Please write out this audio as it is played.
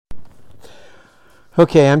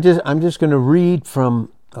Okay, I'm just going to read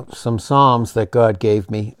from some Psalms that God gave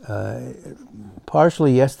me,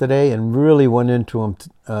 partially yesterday, and really went into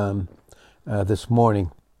them this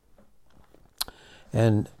morning.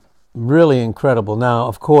 And really incredible. Now,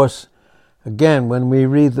 of course, again, when we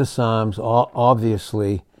read the Psalms,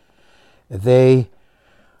 obviously, we're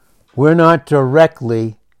not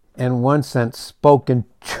directly, in one sense, spoken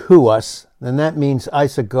to us, and that means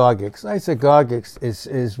isagogics. Isagogics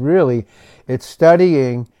is really, it's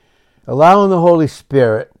studying, allowing the Holy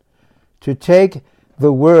Spirit to take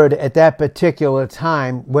the word at that particular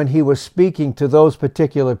time when he was speaking to those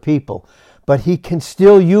particular people, but he can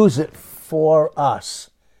still use it for us.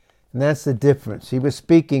 And that's the difference. He was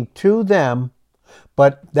speaking to them,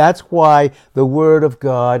 but that's why the Word of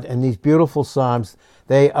God and these beautiful Psalms,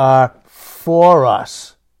 they are for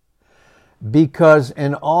us. Because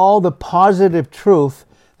in all the positive truth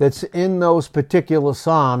that's in those particular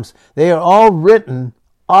Psalms, they are all written,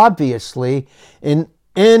 obviously, in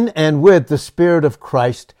and with the Spirit of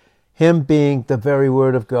Christ, Him being the very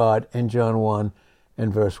Word of God in John 1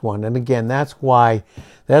 and verse 1. And again, that's why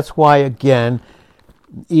again,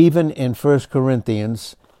 even in 1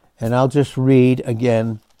 Corinthians, and I'll just read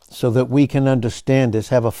again so that we can understand this,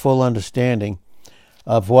 have a full understanding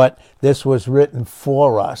of what this was written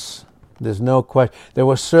for us. There's no question. There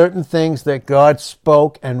were certain things that God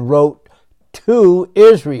spoke and wrote to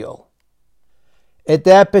Israel at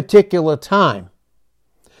that particular time.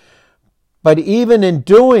 But even in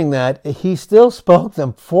doing that, he still spoke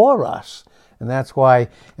them for us. And that's why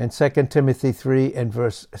in 2 Timothy 3 and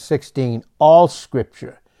verse 16, all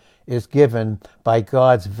Scripture is given by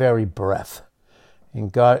God's very breath. In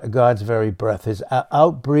God's very breath, his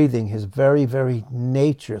outbreathing, his very, very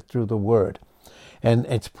nature through the Word. And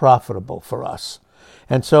it's profitable for us.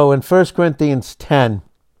 And so in 1 Corinthians 10,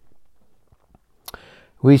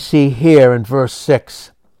 we see here in verse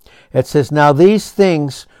 6, it says, "Now these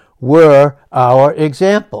things were our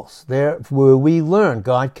examples." There where we learn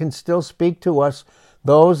God can still speak to us,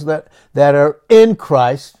 those that are in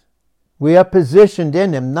Christ. We are positioned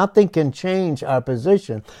in Him. Nothing can change our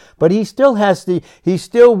position. But He still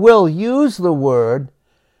will use the Word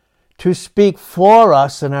to speak for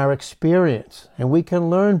us in our experience, and we can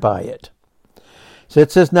learn by it. So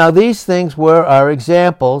it says, "Now these things were our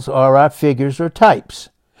examples, or our figures or types,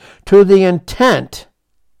 to the intent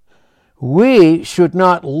we should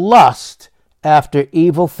not lust after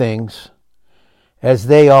evil things, as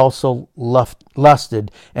they also lusted,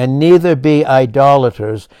 and neither be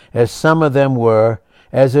idolaters, as some of them were,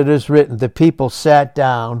 as it is written, the people sat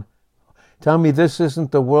down." Tell me this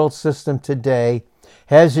isn't the world system today.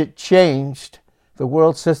 Has it changed, the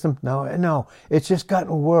world system? No, it's just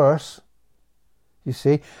gotten worse. You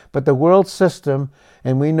see? But the world system,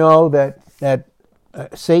 and we know that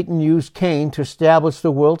Satan used Cain to establish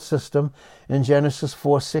the world system in Genesis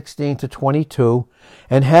 4:16 to 22.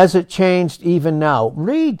 And has it changed even now?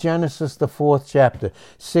 Read Genesis, the 4th chapter,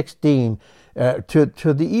 16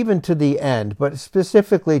 even to the end, but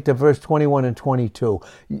specifically to verse 21 and 22.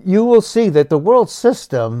 You will see that the world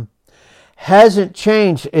system hasn't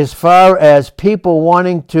changed as far as people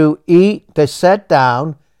wanting to eat, to sit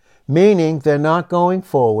down, meaning they're not going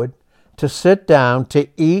forward, to sit down, to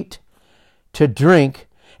eat, to drink,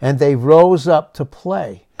 and they rose up to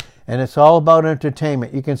play. And it's all about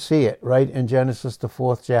entertainment. You can see it right in Genesis, the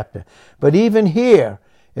 4th chapter. But even here,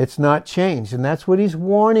 it's not changed. And that's what he's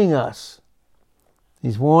warning us.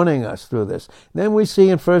 He's warning us through this. Then we see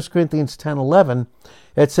in 1 Corinthians 10:11,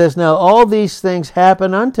 it says, "Now all these things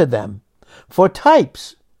happen unto them for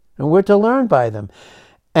types, and we're to learn by them.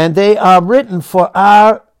 And they are written for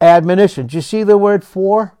our admonition." Do you see the word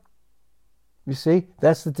 "for"? You see?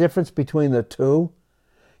 That's the difference between the two.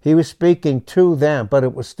 He was speaking to them, but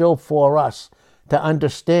it was still for us to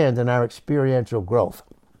understand in our experiential growth.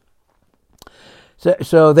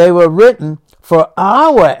 So they were written for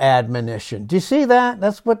our admonition. Do you see that?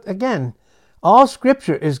 That's what, again, all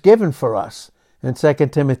Scripture is given for us. In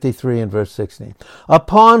 2 Timothy 3 and verse 16.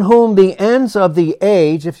 "Upon whom the ends of the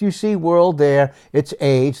age," if you see world there, it's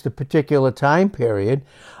age, the particular time period,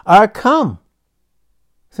 "are come."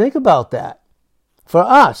 Think about that. For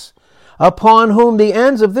us. "Upon whom the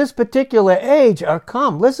ends of this particular age are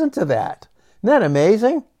come." Listen to that. Isn't that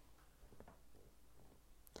amazing?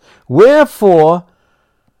 "Wherefore,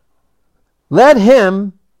 let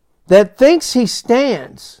him that thinks he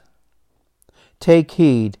stands take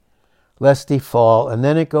heed, lest he fall." And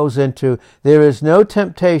then it goes into, "There is no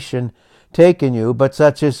temptation taken you, but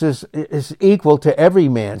such as is equal to every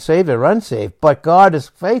man, saved or unsaved. But God is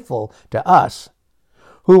faithful to us,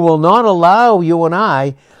 who will not allow you and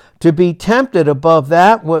I to be tempted above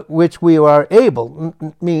that which we are able,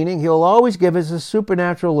 meaning he'll always give us a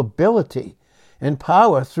supernatural ability and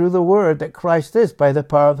power through the word that Christ is by the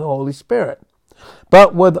power of the Holy Spirit.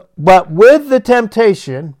 But with the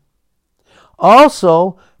temptation,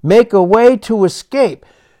 also make a way to escape.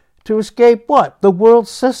 To escape what? The world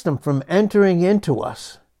system from entering into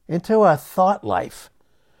us, into our thought life.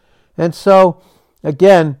 And so,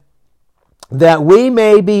 again, that we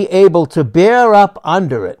may be able to bear up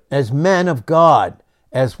under it as men of God,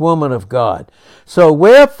 as women of God. So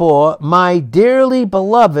wherefore, my dearly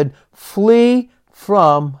beloved, flee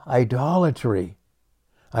from idolatry.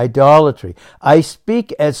 Idolatry. I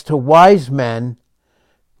speak as to wise men.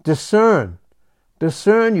 Discern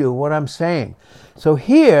you what I'm saying. So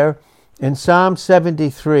here in Psalm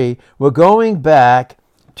 73, we're going back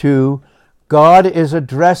to God is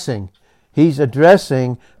addressing. He's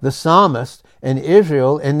addressing the psalmist and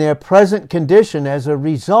Israel in their present condition as a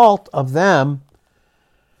result of them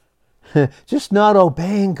just not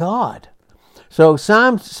obeying God. So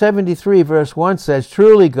Psalm 73 verse 1 says,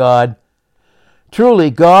 Truly God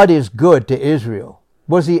is good to Israel.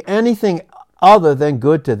 Was he anything other than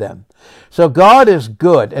good to them? So God is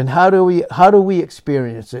good, and how do we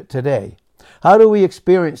experience it today? How do we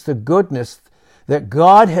experience the goodness that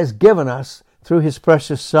God has given us through his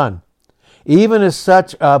precious Son? Even as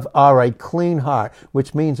such are a clean heart,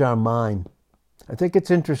 which means our mind. I think it's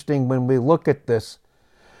interesting when we look at this.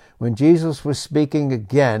 When Jesus was speaking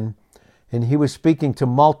again, and he was speaking to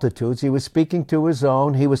multitudes, he was speaking to his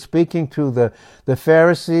own, he was speaking to the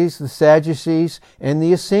Pharisees, the Sadducees, and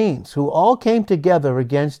the Essenes, who all came together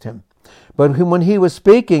against him. But when he was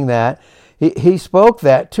speaking that, he spoke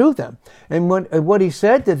that to them. And what he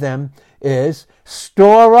said to them is,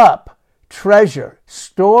 store up treasure.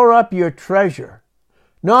 Store up your treasure.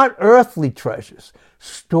 Not earthly treasures.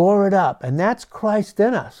 Store it up. And that's Christ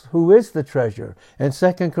in us, who is the treasure. In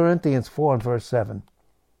 2 Corinthians 4 and verse 7.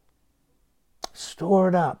 Store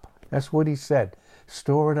it up. That's what he said.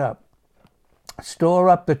 Store it up. Store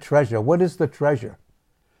up the treasure. What is the treasure?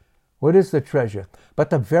 What is the treasure? But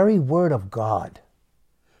the very word of God.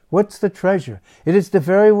 What's the treasure? It is the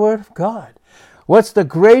very word of God. What's the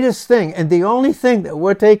greatest thing and the only thing that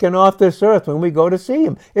we're taking off this earth when we go to see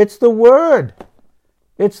him? It's the word.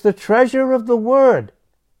 It's the treasure of the word.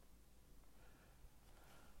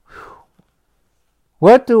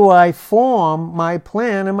 What do I form my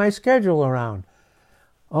plan and my schedule around?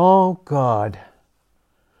 Oh, God.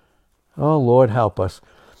 Oh, Lord, help us.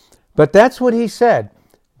 But that's what he said.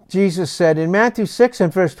 Jesus said in Matthew 6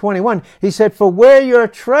 and verse 21, he said, for where your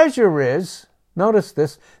treasure is, notice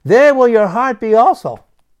this, there will your heart be also.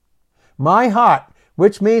 My heart,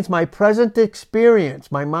 which means my present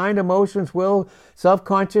experience, my mind, emotions, will,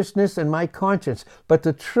 self-consciousness, and my conscience. But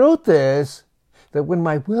the truth is that when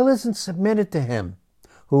my will isn't submitted to him,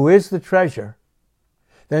 who is the treasure,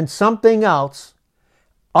 then something else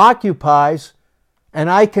occupies and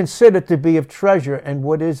I consider to be of treasure. And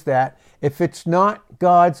what is that? If it's not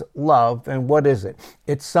God's love, then what is it?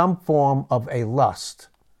 It's some form of a lust.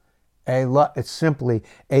 It's simply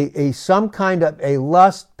some kind of a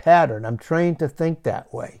lust pattern. I'm trained to think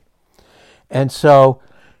that way. And so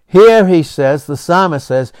here he says, the psalmist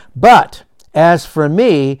says, but as for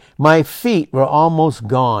me, my feet were almost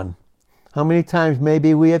gone. How many times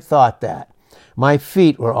maybe we had thought that? My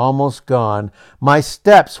feet were almost gone. My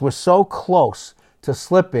steps were so close to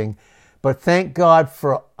slipping. But thank God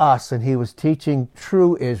for us. And he was teaching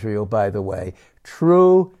true Israel, by the way.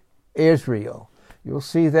 True Israel. You'll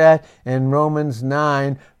see that in Romans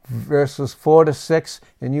 9, verses 4 to 6.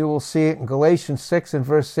 And you will see it in Galatians 6 and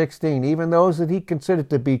verse 16. Even those that he considered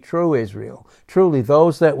to be true Israel. Truly,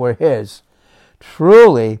 those that were his.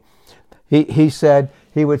 Truly, he said,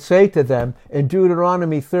 he would say to them in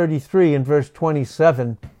Deuteronomy 33 and verse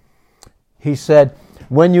 27, he said,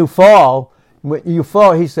 when you fall,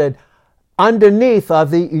 he said, underneath are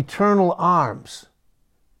the eternal arms,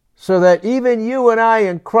 so that even you and I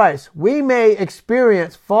in Christ, we may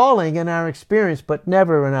experience falling in our experience, but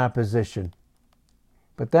never in our position.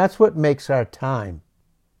 But that's what makes our time.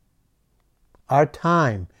 Our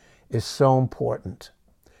time is so important.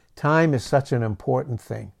 Time is such an important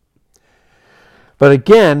thing. But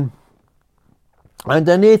again,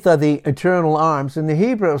 underneath are the eternal arms. In the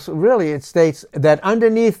Hebrew, really it states that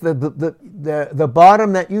underneath the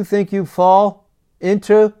bottom that you think you fall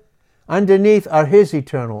into, underneath are his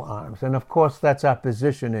eternal arms. And of course, that's our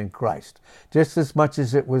position in Christ, just as much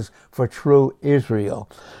as it was for true Israel.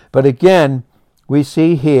 But again, we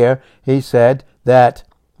see here, he said, that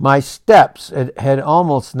my steps had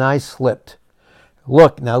almost nigh slipped.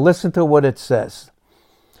 Look, now listen to what it says.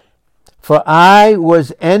 For I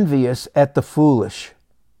was envious at the foolish.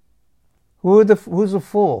 Who's a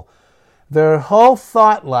fool? Their whole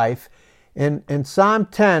thought life, in Psalm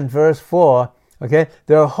 10, verse 4, okay,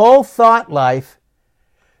 their whole thought life,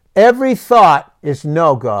 every thought is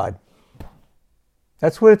no God.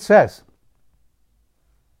 That's what it says.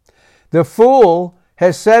 The fool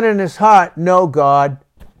has said in his heart, no God.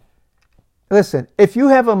 Listen, if you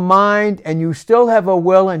have a mind and you still have a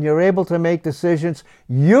will and you're able to make decisions,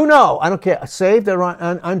 you know, I don't care, saved or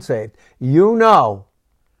unsaved, you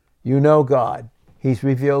know God. He's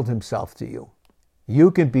revealed himself to you.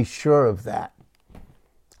 You can be sure of that.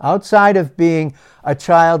 Outside of being a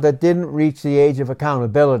child that didn't reach the age of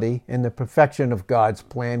accountability in the perfection of God's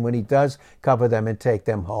plan when he does cover them and take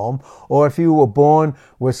them home, or if you were born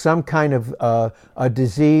with some kind of a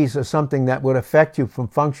disease or something that would affect you from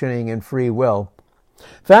functioning in free will,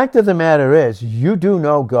 fact of the matter is, you do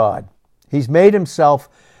know God. He's made himself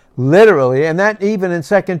literally, and that even in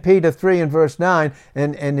 2 Peter 3 and verse 9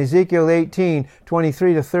 and Ezekiel 18,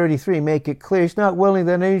 23 to 33 make it clear. He's not willing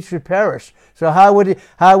that any should perish. So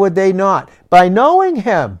how would they not? By knowing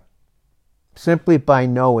him. Simply by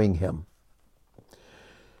knowing him.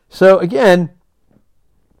 So again,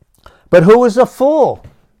 but who is a fool?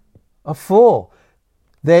 A fool.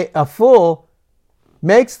 A fool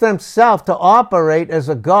makes themselves to operate as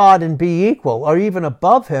a God and be equal or even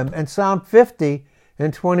above him. In Psalm 50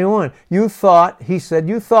 and 21, he said,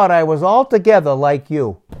 you thought I was altogether like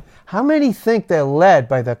you. How many think they're led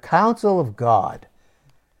by the counsel of God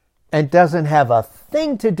and doesn't have a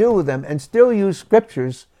thing to do with them and still use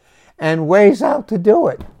scriptures and ways out to do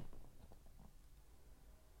it?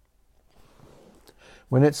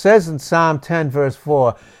 When it says in Psalm 10 verse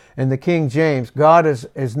 4 in the King James, God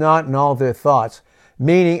is not in all their thoughts,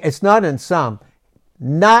 meaning it's not in some,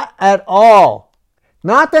 not at all.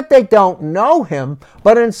 Not that they don't know him,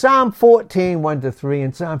 but in Psalm 14, 1 to 3,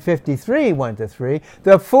 and Psalm 53, 1 to 3,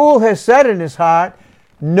 the fool has said in his heart,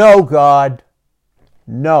 no God,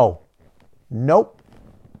 no. Nope.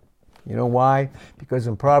 You know why? Because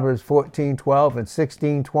in Proverbs 14:12 and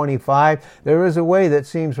 16:25, there is a way that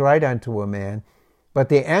seems right unto a man, but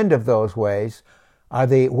the end of those ways are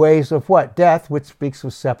the ways of what? Death, which speaks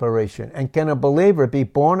of separation. And can a believer be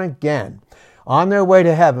born again on their way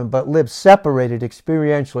to heaven, but live separated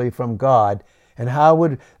experientially from God? And how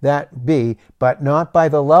would that be? But not by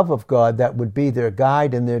the love of God that would be their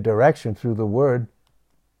guide and their direction through the Word,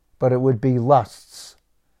 but it would be lusts.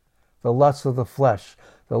 The lusts of the flesh,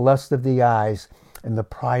 the lust of the eyes, and the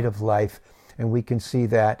pride of life. And we can see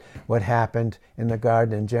that, what happened in the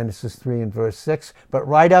garden in Genesis 3 and verse 6. But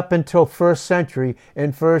right up until first century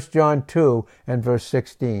in 1 John 2 and verse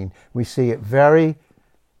 16, we see it very,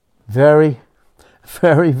 very,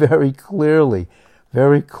 very, very clearly.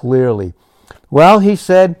 Very clearly. Well, he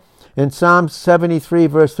said in Psalm 73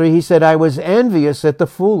 verse 3, he said, I was envious at the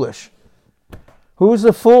foolish. Who's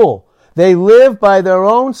the fool? They live by their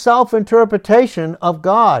own self-interpretation of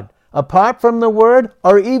God, apart from the Word,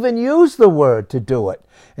 or even use the Word to do it.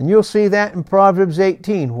 And you'll see that in Proverbs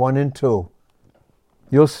 18, 1 and 2.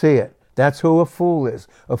 You'll see it. That's who a fool is.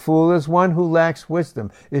 A fool is one who lacks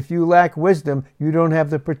wisdom. If you lack wisdom, you don't have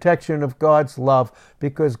the protection of God's love,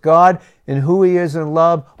 because God, in who he is in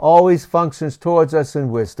love, always functions towards us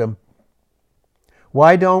in wisdom.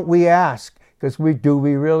 Why don't we ask? Because do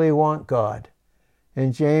we really want God?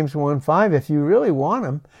 In James 1:5, if you really want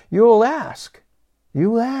him, you will ask.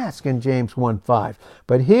 You will ask in James 1:5.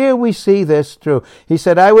 But here we see this true. He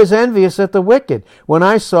said, I was envious at the wicked when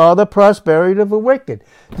I saw the prosperity of the wicked.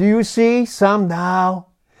 Do you see some now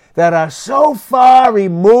that are so far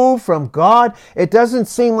removed from God, it doesn't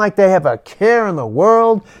seem like they have a care in the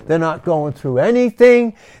world. They're not going through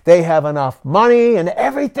anything. They have enough money and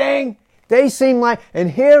everything. They seem like,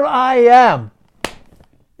 and here I am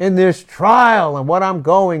in this trial and what I'm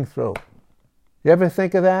going through. You ever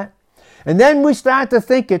think of that? And then we start to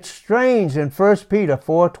think it's strange in 1 Peter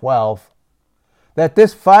 4:12 that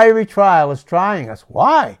this fiery trial is trying us.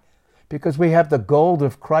 Why? Because we have the gold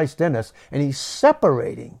of Christ in us, and he's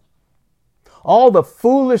separating all the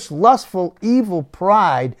foolish, lustful, evil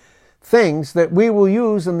pride things that we will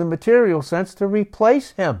use in the material sense to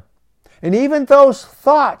replace him. And even those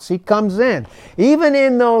thoughts, he comes in. Even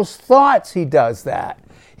in those thoughts, he does that.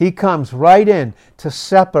 He comes right in to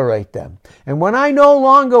separate them. And when I no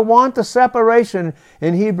longer want the separation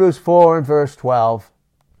in Hebrews 4 and verse 12,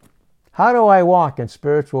 how do I walk in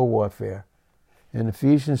spiritual warfare? In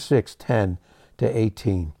Ephesians 6:10 to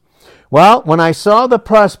 18. Well, when I saw the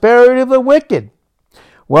prosperity of the wicked,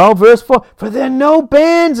 well, verse 4, for there are no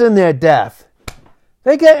bands in their death.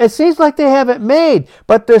 It seems like they have it made,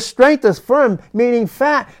 but their strength is firm, meaning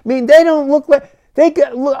fat. They don't look like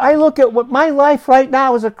I look at what my life right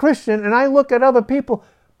now as a Christian, and I look at other people.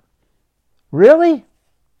 Really?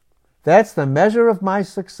 That's the measure of my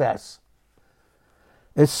success.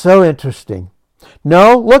 It's so interesting.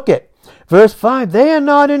 No, look at verse 5. They are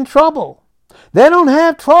not in trouble. They don't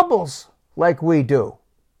have troubles like we do.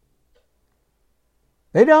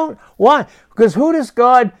 They don't. Why? Because who does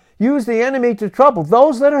God use the enemy to trouble?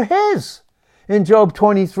 Those that are his. In Job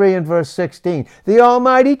 23 and verse 16, the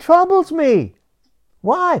Almighty troubles me.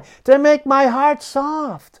 Why? To make my heart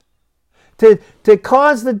soft. To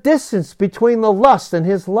cause the distance between the lust and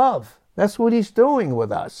his love. That's what he's doing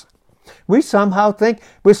with us. We somehow think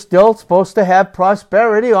we're still supposed to have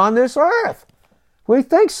prosperity on this earth. We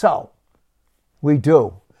think so. We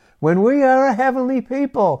do. When we are a heavenly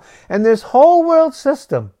people. And this whole world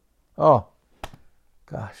system. Oh,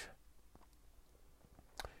 gosh.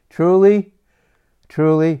 Truly,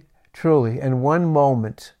 truly, truly, in one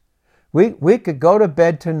moment, we could go to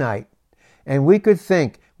bed tonight and we could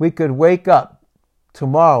think we could wake up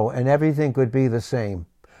tomorrow and everything could be the same.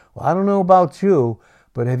 Well, I don't know about you,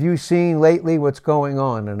 but have you seen lately what's going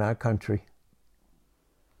on in our country?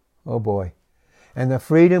 Oh boy. And the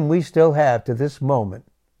freedom we still have to this moment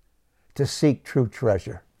to seek true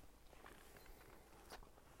treasure.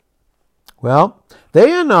 Well,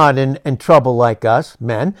 they are not in trouble like us,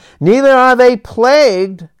 men. Neither are they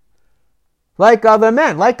plagued like other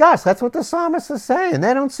men, like us. That's what the psalmist is saying.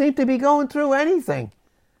 They don't seem to be going through anything.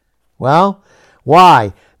 Well,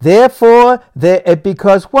 why? Therefore,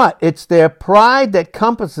 because what? It's their pride that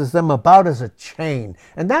compasses them about as a chain.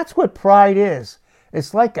 And that's what pride is.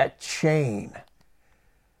 It's like a chain.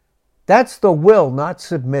 That's the will not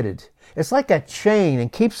submitted. It's like a chain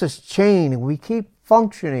and keeps us chained, and we keep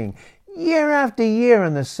functioning year after year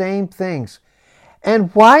in the same things.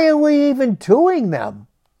 And why are we even doing them?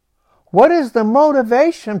 What is the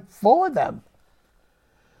motivation for them?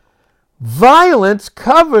 Violence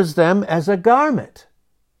covers them as a garment.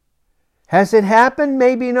 Has it happened?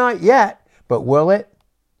 Maybe not yet, but will it?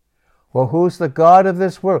 Well, who's the God of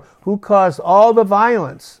this world? Who caused all the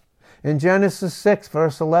violence? In Genesis 6,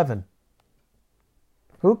 verse 11.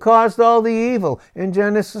 Who caused all the evil? In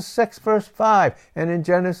Genesis 6, verse 5, and in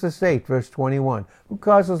Genesis 8, verse 21. Who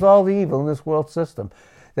causes all the evil in this world system?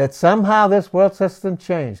 That somehow this world system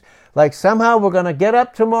changed. Like somehow we're going to get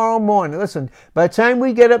up tomorrow morning. Listen, by the time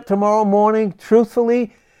we get up tomorrow morning,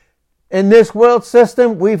 truthfully, in this world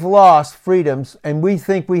system, we've lost freedoms, and we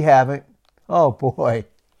think we haven't. Oh, boy.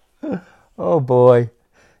 Oh, boy.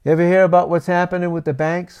 You ever hear about what's happening with the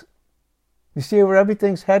banks? You see where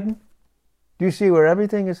everything's heading? Do you see where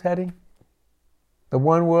everything is heading? The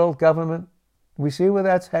one world government? We see where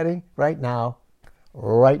that's heading right now.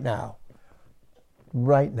 Right now.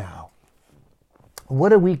 Right now.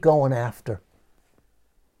 What are we going after?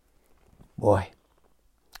 Boy.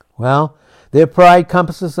 Well, their pride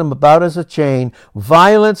compasses them about as a chain.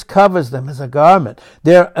 Violence covers them as a garment.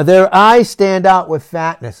 Their eyes stand out with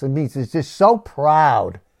fatness. It means it's just so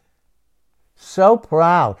proud. So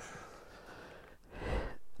proud.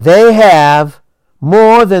 They have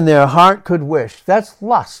more than their heart could wish. That's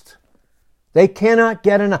lust. They cannot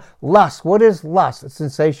get enough. Lust. What is lust? It's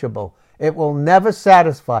insatiable. It will never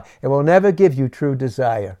satisfy. It will never give you true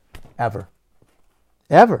desire. Ever.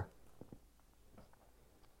 Ever.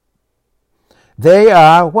 They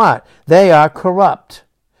are what? They are corrupt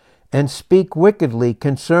and speak wickedly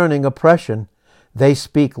concerning oppression. They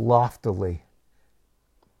speak loftily.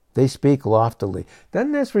 They speak loftily.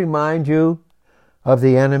 Doesn't this remind you of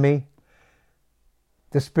the enemy?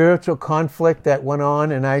 The spiritual conflict that went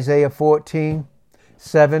on in Isaiah 14,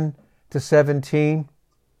 7 to 17.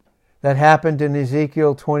 That happened in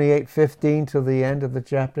Ezekiel 28:15 to the end of the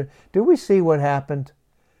chapter. Do we see what happened?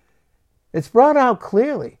 It's brought out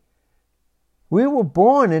clearly. We were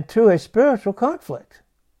born into a spiritual conflict.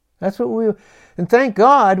 That's what we were. And thank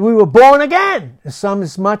God we were born again. Some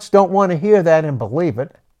as much don't want to hear that and believe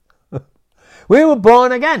it. We were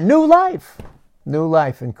born again. New life. New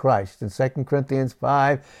life in Christ. In 2 Corinthians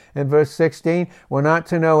 5 and verse 16, we're not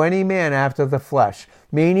to know any man after the flesh.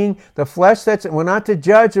 Meaning the flesh, we're not to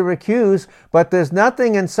judge or accuse, but there's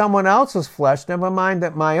nothing in someone else's flesh, never mind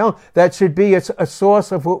that my own, that should be a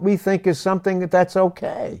source of what we think is something that's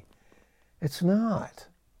okay. It's not.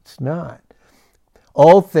 It's not.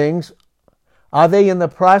 All things, are they in the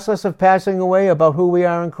process of passing away about who we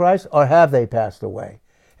are in Christ, or have they passed away?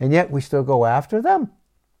 And yet we still go after them?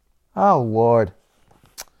 Oh, Lord.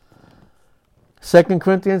 2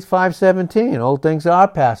 Corinthians 5:17, old things are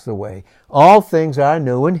passed away. All things are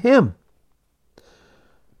new in Him.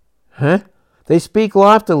 Huh? They speak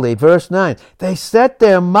loftily. Verse 9. They set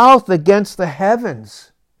their mouth against the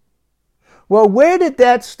heavens. Well, where did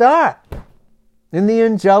that start? In the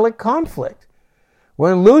angelic conflict.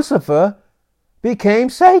 When Lucifer became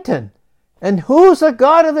Satan. And who's the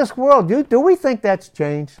God of this world? Do we think that's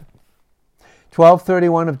changed?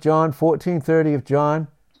 12:31 of John, 14:30 of John,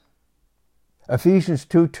 Ephesians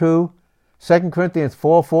 2:2, 2 Corinthians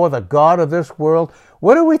 4:4, the God of this world.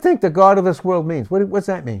 What do we think the God of this world means? What's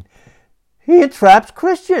that mean? He entraps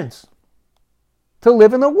Christians to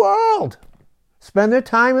live in the world, spend their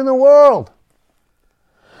time in the world,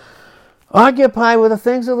 occupy with the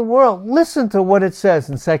things of the world. Listen to what it says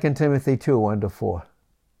in 2 Timothy 2:1-4.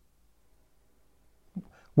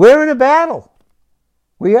 We're in a battle.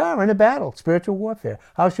 We are in a battle, spiritual warfare.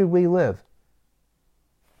 How should we live?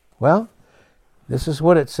 Well, this is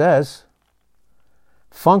what it says.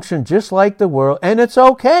 Function just like the world, and it's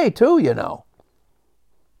okay too, you know.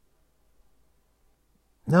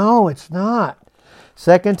 No, it's not.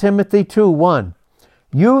 2 Timothy 2:1.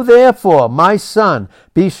 You therefore, my son,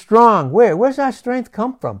 be strong. Where's our strength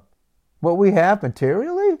come from? What we have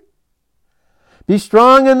materially? Be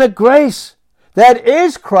strong in the grace that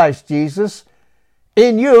is Christ Jesus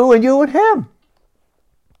in you and you in him.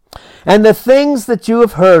 And the things that you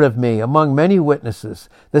have heard of me among many witnesses,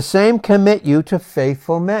 the same commit you to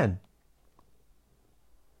faithful men,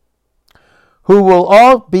 who will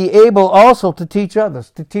all be able also to teach others.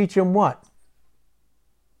 To teach them what?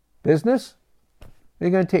 Business?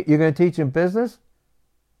 You're going to teach them business?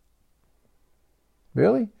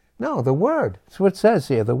 Really? No, the Word. That's what it says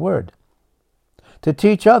here, the Word. To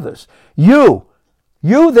teach others. You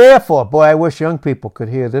therefore, boy, I wish young people could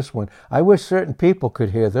hear this one. I wish certain people could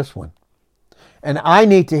hear this one. And I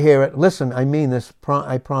need to hear it. Listen, I mean this,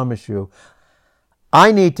 I promise you.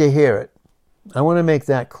 I need to hear it. I want to make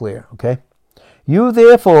that clear, okay? You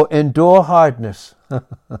therefore endure hardness.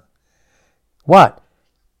 What?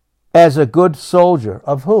 As a good soldier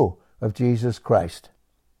of who? Of Jesus Christ.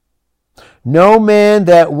 No man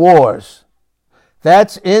that wars.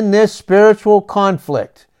 That's in this spiritual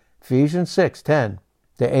conflict. Ephesians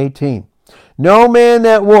 6:10-18. No man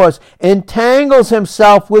that wars entangles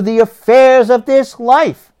himself with the affairs of this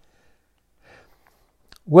life.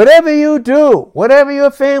 Whatever you do, whatever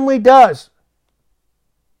your family does,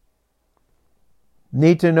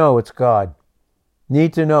 need to know it's God.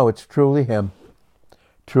 Need to know it's truly Him.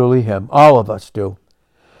 Truly Him. All of us do.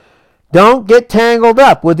 Don't get tangled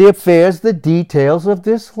up with the affairs, the details of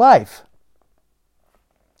this life.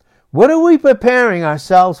 What are we preparing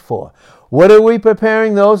ourselves for? What are we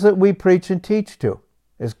preparing those that we preach and teach to,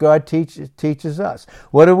 as God teaches us?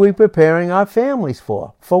 What are we preparing our families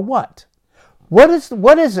for? For what? What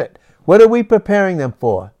is it? What are we preparing them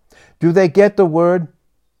for? Do they get the Word?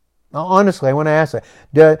 Now, honestly, I want to ask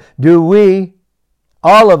that. Do we,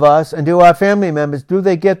 all of us, and do our family members, do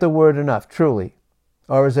they get the Word enough, truly?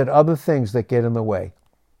 Or is it other things that get in the way?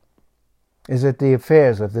 Is it the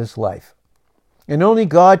affairs of this life? And only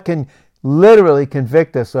God can literally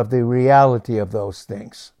convict us of the reality of those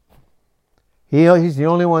things. He's the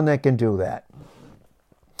only one that can do that.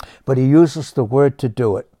 But He uses the Word to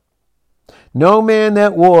do it. No man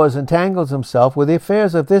that wars entangles himself with the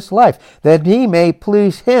affairs of this life, that he may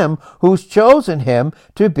please Him who's chosen him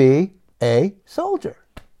to be a soldier.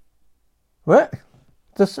 What?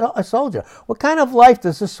 A soldier. What kind of life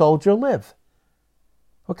does a soldier live?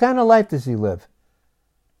 What kind of life does he live?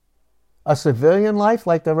 A civilian life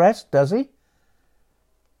like the rest, does he?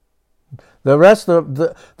 The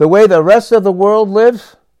way the rest of the world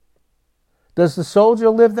lives? Does the soldier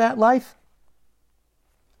live that life?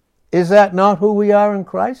 Is that not who we are in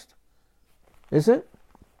Christ? Is it?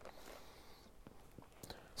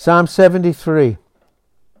 Psalm 73,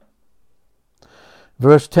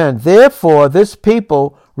 verse 10. Therefore this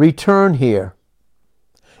people return here,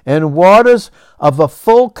 and waters of a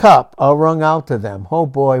full cup are wrung out to them. Oh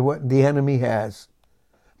boy, what the enemy has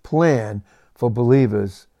planned for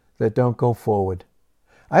believers that don't go forward.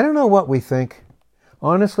 I don't know what we think.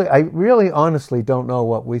 Honestly, I really honestly don't know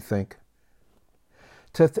what we think.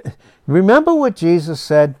 Remember what Jesus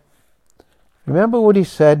said? Remember what He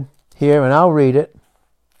said here, and I'll read it.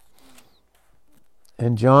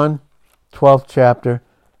 In John 12th chapter,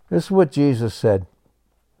 this is what Jesus said.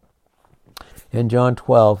 In John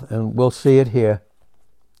 12, and we'll see it here.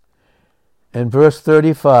 In verse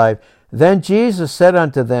 35, Then Jesus said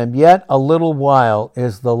unto them, Yet a little while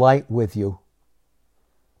is the light with you.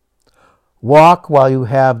 Walk while you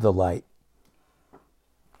have the light.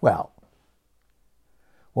 Well,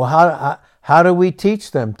 how do we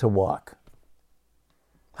teach them to walk?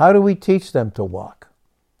 How do we teach them to walk?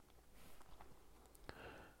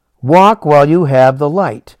 Walk while you have the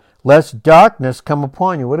light, lest darkness come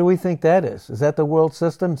upon you. What do we think that is? Is that the world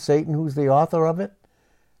system? Satan, who's the author of it?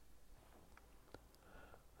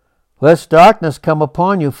 Lest darkness come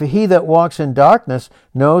upon you, for he that walks in darkness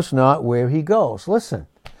knows not where he goes. Listen,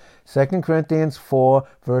 2 Corinthians 4,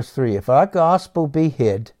 verse 3. If our gospel be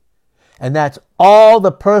hid, and that's all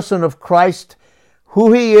the person of Christ,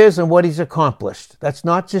 who he is and what he's accomplished. That's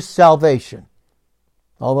not just salvation,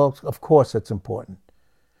 although, of course, it's important.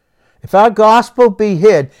 If our gospel be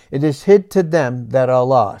hid, it is hid to them that are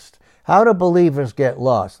lost. How do believers get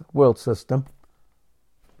lost? World system,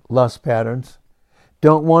 lust patterns.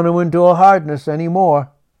 Don't want to endure hardness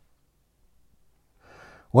anymore.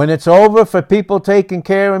 When it's over for people taking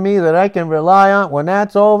care of me that I can rely on, when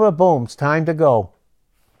that's over, boom, it's time to go.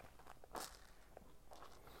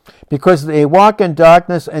 Because they walk in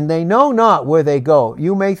darkness and they know not where they go.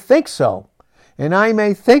 You may think so, and I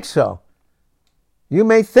may think so. You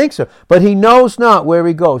may think so, but he knows not where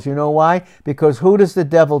he goes. You know why? Because who does the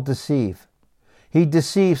devil deceive? He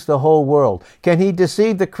deceives the whole world. Can he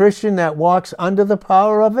deceive the Christian that walks under the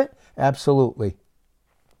power of it? Absolutely.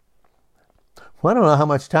 Well, I don't know how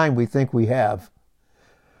much time we think we have.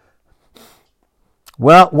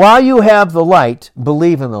 Well, while you have the light,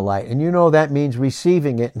 believe in the light. And you know that means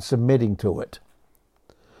receiving it and submitting to it.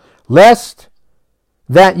 Lest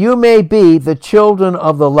that you may be the children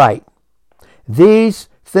of the light. These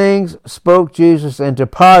things spoke Jesus and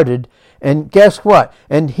departed. And guess what?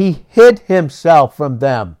 And he hid himself from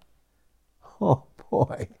them. Oh,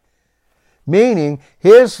 boy. Meaning,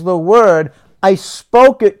 here's the word. I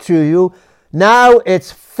spoke it to you. Now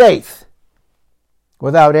it's faith.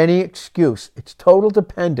 Without any excuse. It's total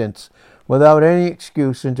dependence without any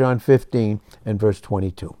excuse in John 15 and verse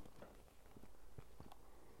 22.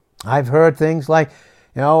 I've heard things like,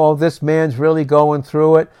 oh, this man's really going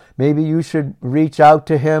through it. Maybe you should reach out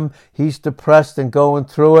to him. He's depressed and going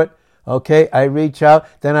through it. Okay, I reach out.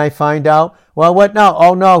 Then I find out, well, what now?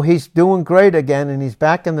 Oh, no, he's doing great again and he's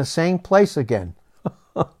back in the same place again.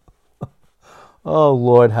 Oh,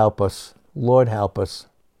 Lord, help us. Lord, help us.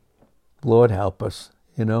 Lord, help us,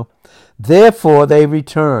 Therefore, they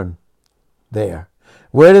return there.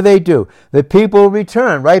 Where do they do? The people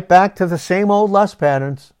return right back to the same old lust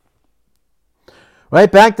patterns.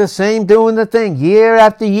 Right back to the same doing the thing, year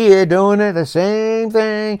after year, doing it, the same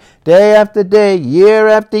thing, day after day, year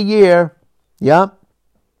after year. Yep.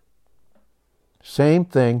 Same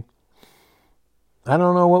thing. I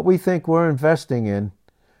don't know what we think we're investing in.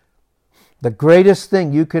 The greatest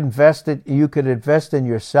thing you could invest in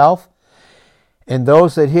yourself and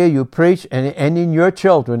those that hear you preach and in your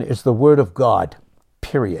children is the Word of God.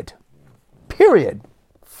 Period. Period.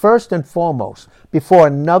 First and foremost, before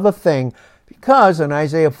another thing, because in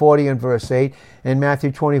Isaiah 40 and verse 8, and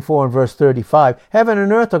Matthew 24 and verse 35, heaven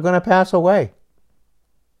and earth are going to pass away.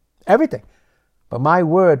 Everything. But my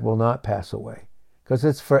word will not pass away, because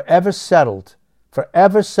it's forever settled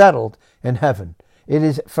in heaven. It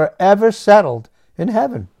is forever settled in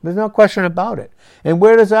heaven. There's no question about it. And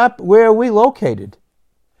where are we located?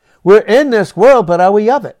 We're in this world, but are we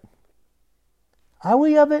of it? Are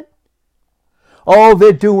we of it? Oh,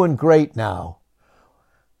 they're doing great now.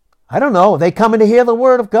 I don't know. Are they coming to hear the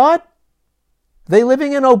word of God? Are they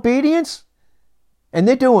living in obedience? And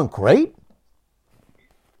they're doing great?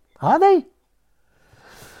 Are they?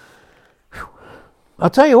 I'll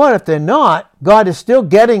tell you what, if they're not, God is still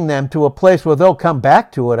getting them to a place where they'll come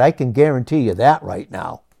back to it. I can guarantee you that right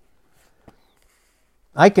now.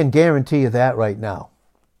 I can guarantee you that right now.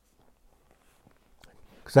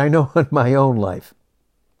 Because I know in my own life.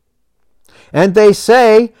 And they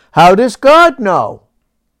say, how does God know?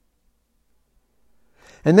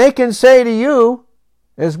 And they can say to you,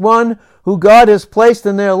 as one who God has placed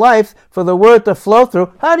in their life for the word to flow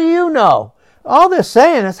through, how do you know? All they're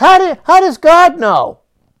saying is, how does God know?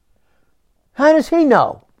 How does he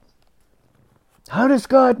know? How does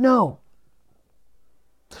God know?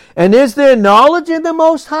 And is there knowledge in the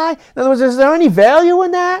Most High? In other words, is there any value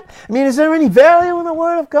in that? I mean, is there any value in the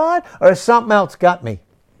Word of God? Or has something else got me?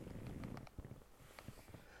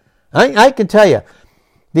 I can tell you,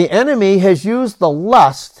 the enemy has used the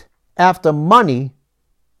lust after money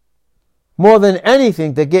more than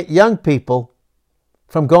anything to get young people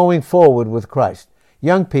from going forward with Christ.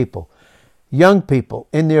 Young people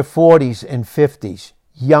in their 40s and 50s,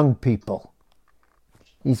 young people.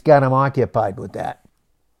 He's got them occupied with that.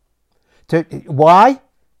 Why?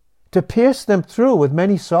 To pierce them through with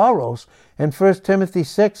many sorrows in 1 Timothy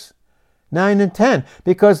 6, 9 and 10.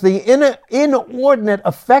 Because the inordinate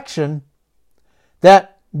affection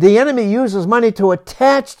that the enemy uses money to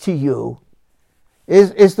attach to you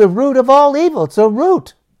is the root of all evil. It's a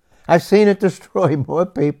root. I've seen it destroy more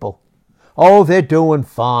people. Oh, they're doing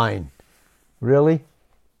fine. Really?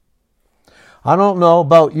 I don't know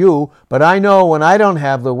about you, but I know when I don't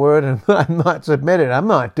have the word and I'm not submitted, I'm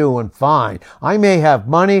not doing fine. I may have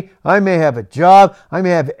money, I may have a job, I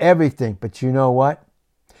may have everything, but you know what?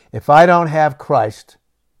 If I don't have Christ,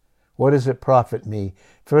 what does it profit me?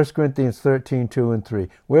 1 Corinthians 13, 2 and 3.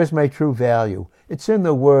 Where's my true value? It's in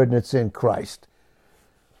the word and it's in Christ.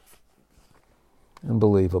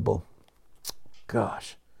 Unbelievable.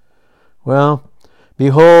 Gosh. Well,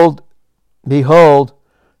 behold,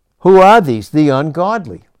 who are these? The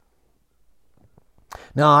ungodly.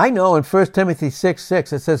 Now, I know in 1 Timothy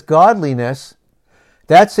 6:6 it says godliness,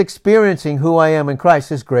 that's experiencing who I am in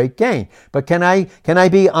Christ, is great gain. But can I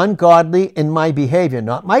be ungodly in my behavior?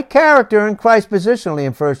 Not my character in Christ positionally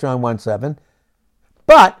in 1 John 1:7,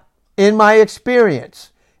 but in my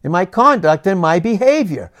experience, in my conduct, in my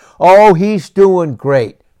behavior. Oh, he's doing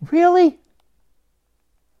great. Really?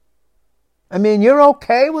 I mean, you're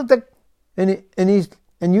okay with the...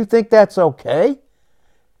 And you think that's okay?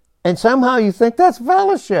 And somehow you think that's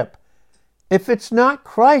fellowship. If it's not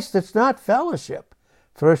Christ, it's not fellowship.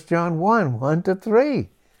 1 John 1, 1 to 3.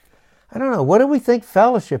 I don't know. What do we think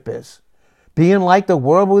fellowship is? Being like the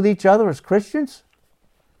world with each other as Christians?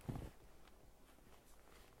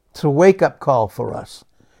 It's a wake-up call for us.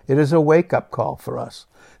 It is a wake-up call for us.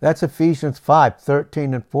 That's Ephesians 5,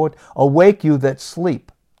 13 and 14. Awake you that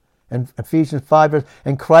sleep. And Ephesians 5,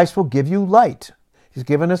 and Christ will give you light. He's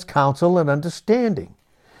given us counsel and understanding.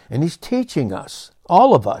 And he's teaching us,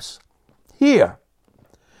 all of us, here.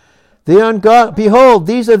 Behold,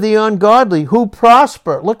 these are the ungodly who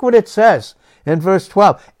prosper. Look what it says in verse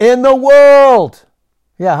 12. In the world.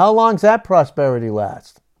 Yeah, how long does that prosperity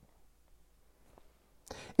last?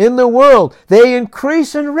 In the world, they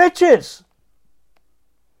increase in riches.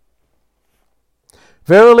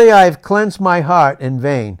 Verily, I have cleansed my heart in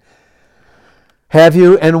vain. Have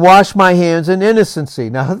you, and washed my hands in innocency.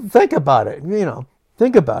 Now, think about it.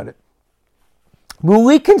 Think about it. Well,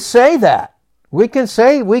 we can say that. We can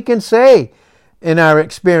say in our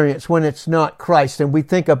experience when it's not Christ and we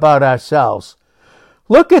think about ourselves.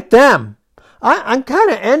 Look at them. I'm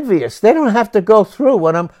kind of envious. They don't have to go through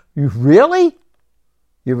what I'm... You're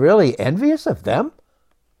really envious of them?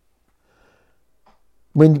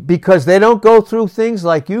 Because they don't go through things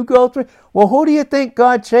like you go through? Well, who do you think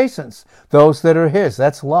God chastens? Those that are his.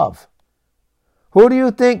 That's love. Who do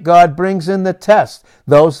you think God brings in the test?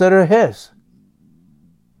 Those that are his.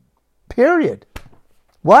 Period.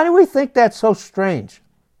 Why do we think that's so strange?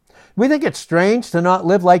 We think it's strange to not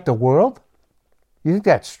live like the world? You think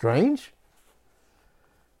that's strange?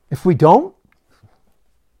 If we don't?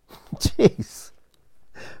 Jeez.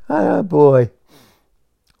 Oh, boy.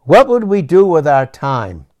 What would we do with our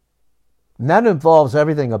time? And that involves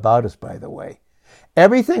everything about us, by the way.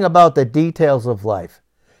 Everything about the details of life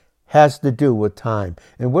has to do with time.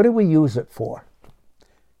 And what do we use it for?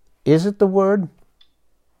 Is it the word?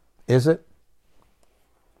 Is it?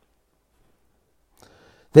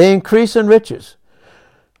 They increase in riches.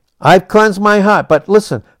 I've cleansed my heart. But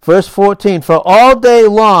listen, verse 14. For all day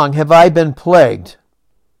long have I been plagued.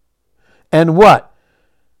 And what?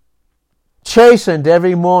 Chastened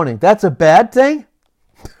every morning. That's a bad thing?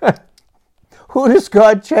 Who does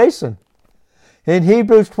God chasten? In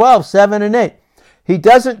Hebrews 12, 7 and 8. He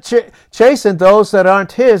doesn't chasten those that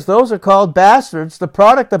aren't his. Those are called bastards, the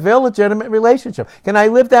product of illegitimate relationship. Can I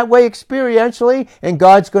live that way experientially? And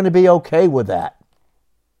God's going to be okay with that.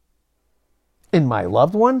 In my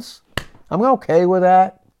loved ones? I'm okay with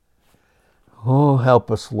that. Oh, help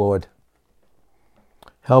us, Lord.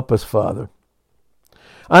 Help us, Father.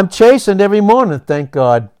 I'm chastened every morning, thank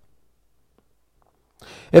God.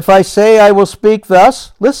 If I say I will speak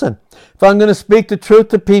thus, listen, if I'm going to speak the truth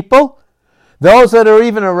to people, those that are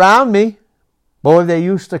even around me, boy, they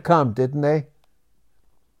used to come, didn't they?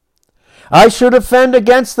 I should offend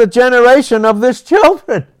against the generation of this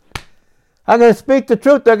children. I'm going to speak the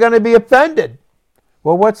truth, they're going to be offended.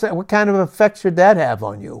 Well, what's that? What kind of effect should that have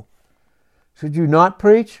on you? Should you not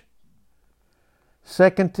preach?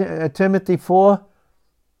 2 Timothy 4,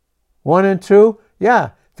 1 and 2? Yeah,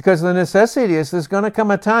 because the necessity is there's going to come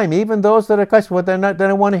a time, even those that are Christ, they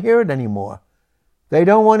don't want to hear it anymore. They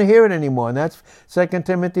don't want to hear it anymore. And that's 2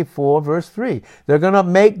 Timothy 4, verse 3. They're going to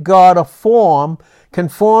make God a form,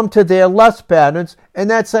 conform to their lust patterns, and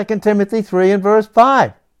that's 2 Timothy 3 and verse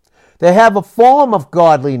 5. They have a form of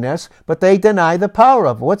godliness, but they deny the power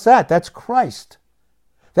of it. What's that? That's Christ.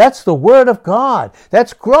 That's the Word of God.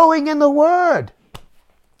 That's growing in the Word.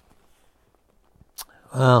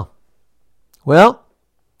 Well,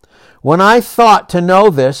 when I thought to know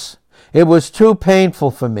this, it was too painful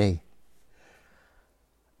for me.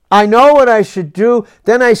 I know what I should do.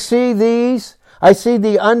 Then I see these. I see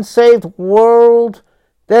the unsaved world.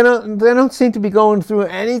 They don't seem to be going through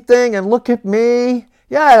anything. And look at me.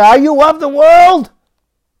 Yeah, are you of the world?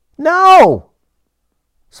 No.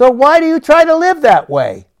 So why do you try to live that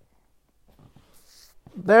way?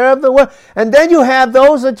 They're of the world. And then you have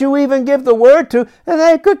those that you even give the word to, and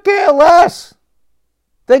they could care less.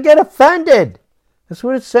 They get offended. That's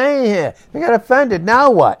what it's saying here. They got offended.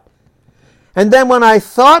 Now what? And then when I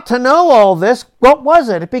thought to know all this, what was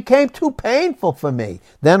it? It became too painful for me.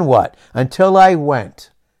 Then what? Until I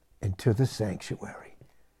went into the sanctuary.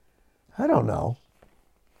 I don't know.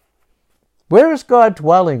 Where is God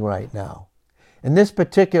dwelling right now? In this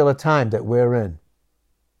particular time that we're in.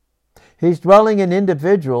 He's dwelling in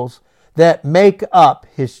individuals that make up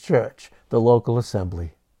his church, the local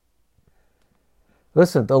assembly.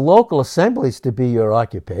 Listen, the local assembly is to be your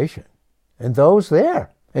occupation. And those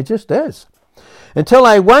there. It just is. Until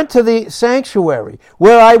I went to the sanctuary,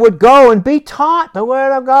 where I would go and be taught the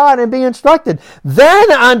word of God and be instructed.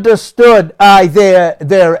 Then understood I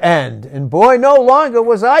their end. And boy, no longer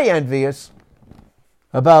was I envious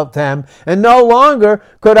about them, and no longer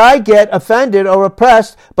could I get offended or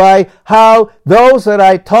oppressed by how those that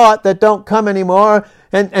I taught that don't come anymore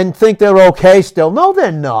and think they're okay still. No,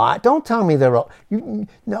 they're not. Don't tell me they're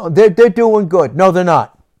no, they're doing good. No, they're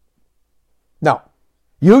not. No.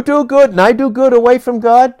 You do good and I do good away from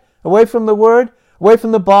God, away from the Word, away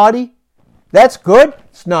from the body. That's good.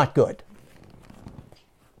 It's not good.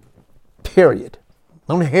 Period.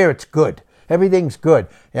 I don't hear it's good. Everything's good.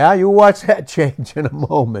 Yeah, you watch that change in a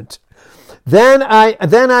moment. Then I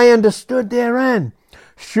understood their end.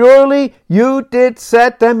 Surely you did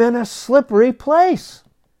set them in a slippery place.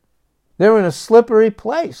 They're in a slippery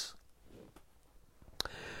place.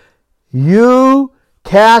 You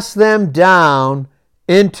cast them down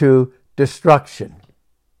into destruction.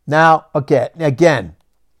 Now, again,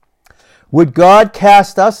 would God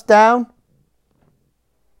cast us down?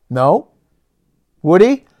 No. Would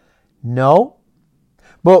he? No.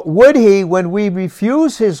 But would he, when we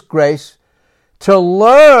refuse his grace to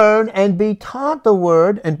learn and be taught the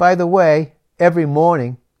word, and by the way, every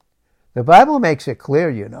morning, the Bible makes it clear,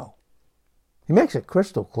 you know. He makes it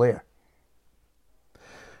crystal clear.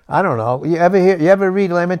 I don't know. You ever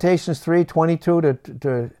read Lamentations 3:22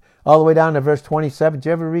 to all the way down to verse 27? Did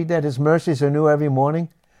you ever read that? His mercies are new every morning.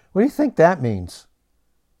 What do you think that means?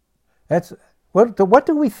 What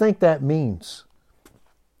do we think that means?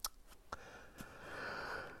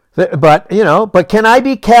 But can I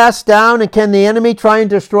be cast down, and can the enemy try and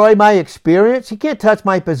destroy my experience? He can't touch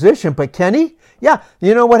my position, but can he? Yeah.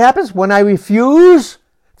 You know what happens? When I refuse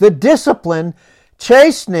the discipline,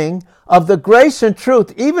 chastening of the grace and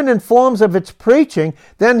truth, even in forms of its preaching,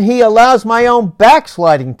 then he allows my own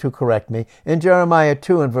backsliding to correct me in Jeremiah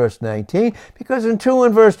 2 and verse 19, because in 2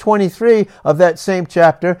 and verse 23 of that same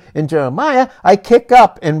chapter in Jeremiah, I kick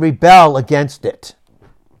up and rebel against it.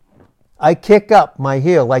 I kick up my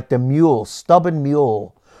heel like the mule, stubborn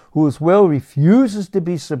mule, whose will refuses to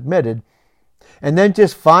be submitted, and then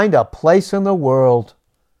just find a place in the world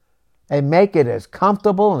and make it as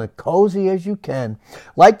comfortable and cozy as you can,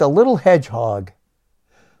 like the little hedgehog.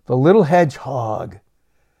 The little hedgehog.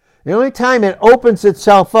 The only time it opens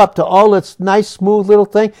itself up to all its nice, smooth little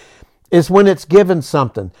thing is when it's given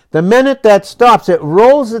something. The minute that stops, it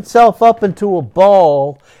rolls itself up into a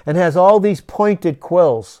ball and has all these pointed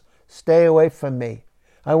quills. Stay away from me.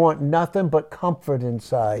 I want nothing but comfort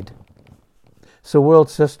inside. It's a world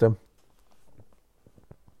system.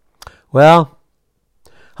 Well,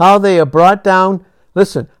 how they are brought down,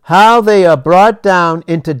 listen, how they are brought down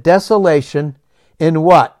into desolation in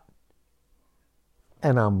what?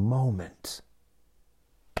 In a moment.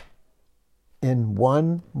 In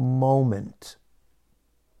one moment.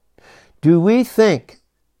 Do we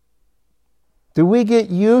get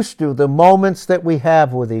used to the moments that we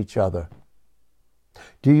have with each other?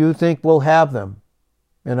 Do you think we'll have them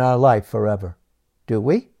in our life forever? Do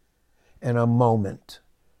we? In a moment.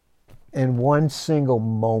 In one single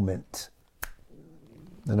moment.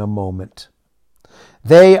 In a moment.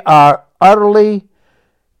 They are utterly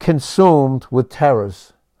consumed with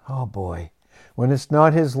terrors. Oh boy. When it's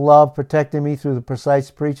not his love protecting me through the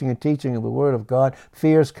precise preaching and teaching of the Word of God,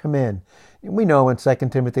 fears come in. We know in 2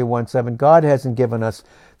 Timothy 1:7, God hasn't given us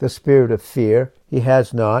the spirit of fear. He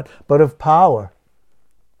has not, but of power.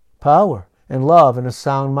 Power and love and a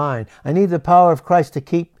sound mind. I need the power of Christ to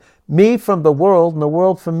keep me from the world and the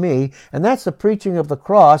world from me. And that's the preaching of the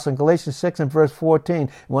cross in Galatians 6 and verse 14.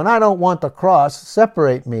 When I don't want the cross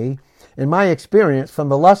separate me, in my experience, from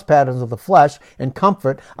the lust patterns of the flesh and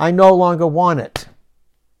comfort, I no longer want it.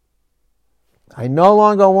 I no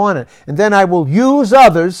longer want it. And then I will use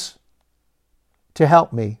others to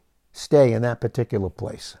help me stay in that particular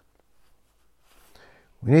place.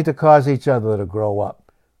 We need to cause each other to grow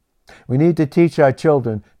up. We need to teach our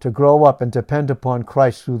children to grow up and depend upon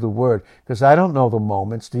Christ through the Word. Because I don't know the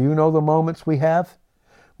moments. Do you know the moments we have?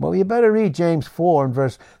 Well, you better read James 4 and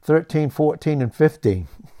verse 13, 14, and 15.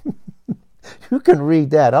 You can read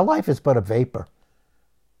that. Our life is but a vapor.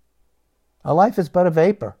 Our life is but a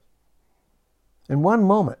vapor. In one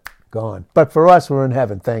moment, gone. But for us, we're in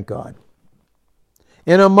heaven, thank God.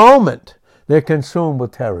 In a moment, they're consumed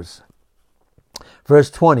with terrors. Verse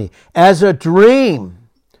 20, as a dream.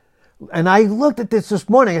 And I looked at this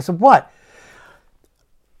morning. I said, what?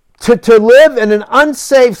 To live in an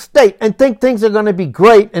unsaved state and think things are going to be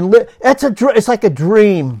great and it's like a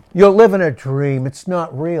dream. You're living a dream. It's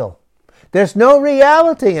not real. There's no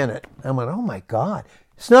reality in it. I went, oh my God,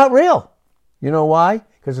 it's not real. You know why?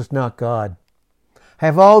 Because it's not God. I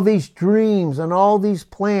have all these dreams and all these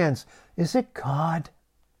plans. Is it God?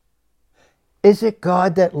 Is it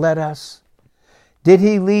God that led us? Did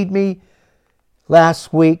He lead me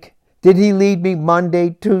last week? Did He lead me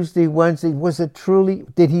Monday, Tuesday, Wednesday? Was it truly?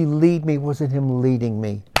 Did He lead me? Was it Him leading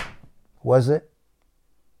me? Was it?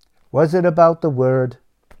 Was it about the Word?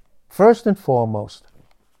 First and foremost.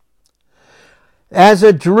 As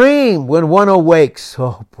a dream when one awakes.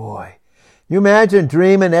 Oh boy. You imagine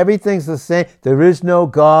dreaming, everything's the same. There is no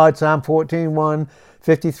God. Psalm 14:1,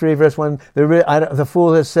 53 verse 1. The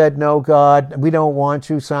fool has said, no God, we don't want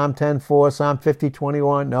you. Psalm 10:4, Psalm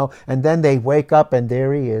 50:21, no. And then they wake up and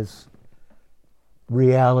there He is.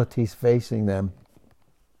 Reality's facing them.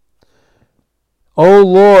 Oh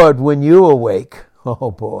Lord, when you awake,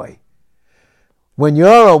 oh boy, when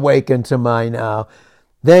you're awakened to my now,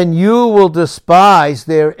 then you will despise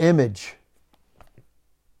their image.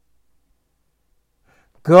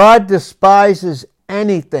 God despises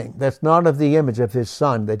anything that's not of the image of His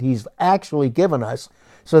Son that He's actually given us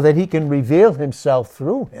so that He can reveal Himself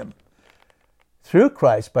through Him, through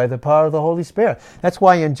Christ, by the power of the Holy Spirit. That's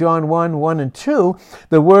why in John 1 and 2,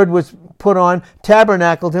 the Word was put on,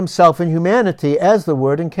 tabernacled Himself in humanity as the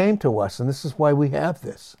Word and came to us. And this is why we have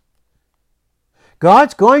this.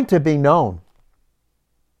 God's going to be known.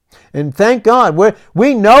 And thank God,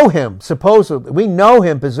 we know Him, supposedly. We know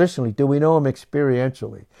Him positionally. Do we know Him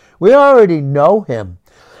experientially? We already know Him.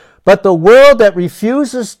 But the world that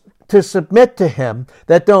refuses to submit to Him,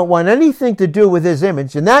 that don't want anything to do with His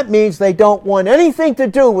image, and that means they don't want anything to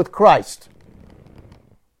do with Christ.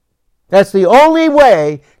 That's the only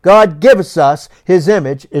way God gives us His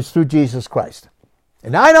image is through Jesus Christ.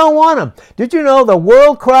 And I don't want Him. Did you know the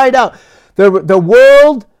world cried out?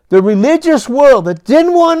 The religious world that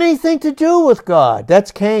didn't want anything to do with God.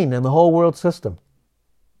 That's Cain and the whole world system.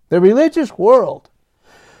 The religious world.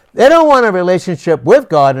 They don't want a relationship with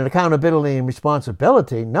God and accountability and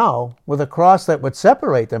responsibility. No, with a cross that would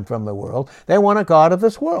separate them from the world. They want a God of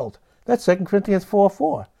this world. That's 2 Corinthians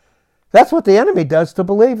 4:4. That's what the enemy does to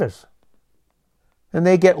believers. And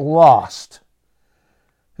they get lost.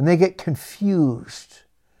 And they get confused.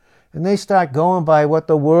 And they start going by what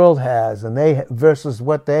the world has and versus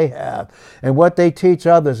what they have and what they teach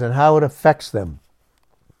others and how it affects them.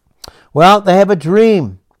 Well, they have a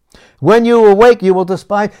dream. When you awake, you will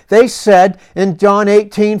despise. They said in John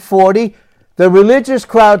 18:40, the religious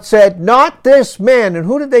crowd said, not this man. And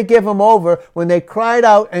who did they give Him over when they cried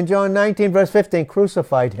out in John 19 verse 15,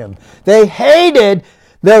 crucified Him? They hated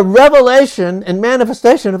the revelation and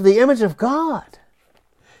manifestation of the image of God.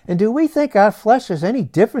 And do we think our flesh is any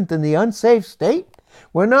different than the unsaved state?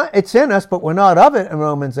 We're not. It's in us, but we're not of it in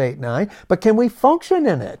Romans 8:9. But can we function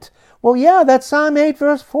in it? Well, yeah, that's Psalm 8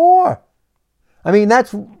 verse 4. I mean,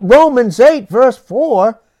 that's Romans 8 verse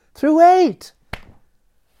 4 through 8.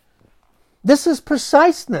 This is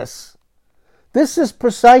preciseness. This is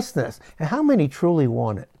preciseness. And how many truly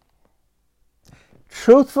want it?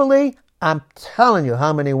 Truthfully, I'm telling you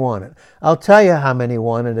how many want it. I'll tell you how many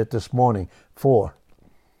wanted it this morning. 4.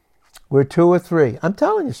 We're 2 or 3. I'm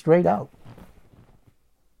telling you straight out.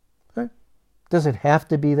 Okay? Does it have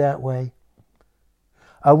to be that way?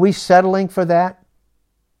 Are we settling for that?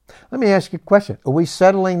 Let me ask you a question. Are we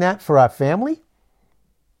settling that for our family?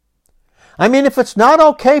 I mean, if it's not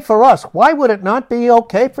okay for us, why would it not be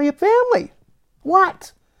okay for your family?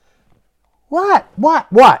 What?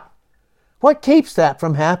 What keeps that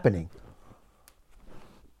from happening?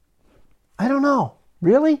 I don't know.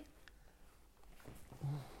 Really?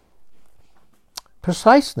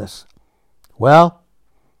 Preciseness. Well,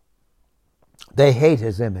 they hate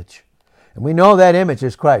His image. And we know that image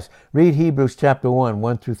is Christ. Read Hebrews chapter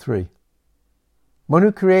 1 through 3. One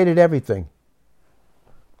who created everything.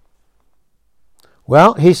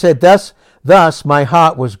 Well, he said, thus my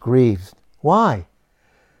heart was grieved. Why?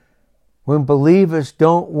 When believers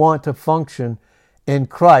don't want to function in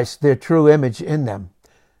Christ, their true image in them,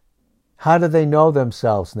 how do they know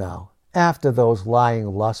themselves now? After those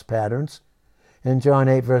lying lust patterns. In John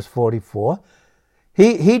 8, verse 44,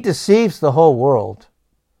 he deceives the whole world.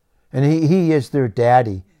 And he is their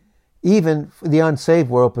daddy, even the unsaved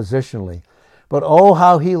world positionally. But oh,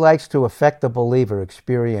 how he likes to affect the believer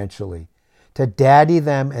experientially, to daddy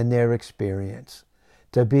them in their experience,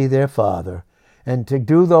 to be their father, and to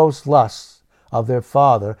do those lusts of their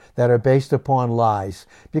father that are based upon lies.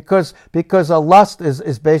 Because a lust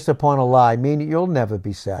is based upon a lie, meaning you'll never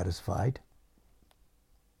be satisfied.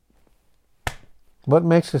 What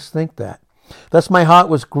makes us think that? Thus my heart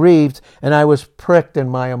was grieved, and I was pricked in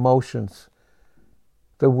my emotions.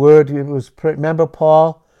 The word was pricked. Remember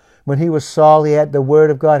Paul? When he was Saul, he had the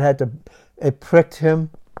word of God it pricked him.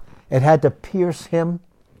 It had to pierce him.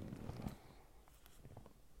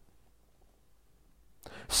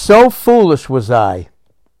 So foolish was I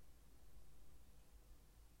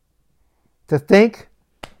to think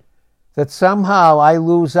that somehow I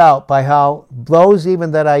lose out by how those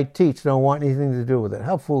even that I teach don't want anything to do with it.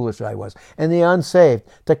 How foolish I was. And the unsaved,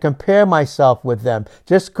 to compare myself with them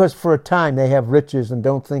just because for a time they have riches and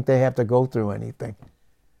don't think they have to go through anything.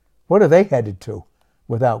 What are they headed to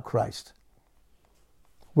without Christ?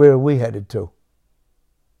 Where are we headed to?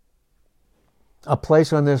 A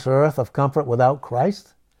place on this earth of comfort without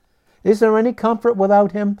Christ? Is there any comfort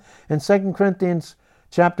without him? In 2 Corinthians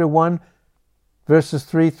chapter 1, verses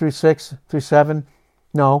 3 through 6 through 7?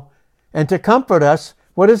 No. And to comfort us,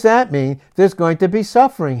 what does that mean? There's going to be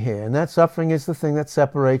suffering here. And that suffering is the thing that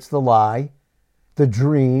separates the lie, the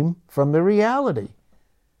dream, from the reality.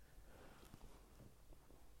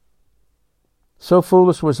 So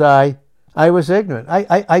foolish was I was ignorant.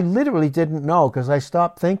 I literally didn't know because I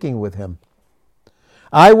stopped thinking with him.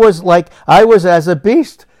 I was as a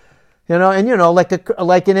beast,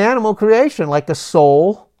 like an animal creation, like a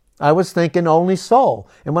soul. I was thinking only soul.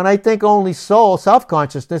 And when I think only soul,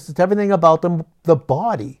 self-consciousness, it's everything about the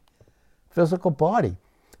body, physical body.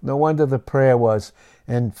 No wonder the prayer was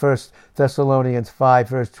in 1 Thessalonians 5,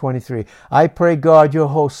 verse 23, I pray God your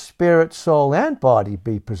whole spirit, soul, and body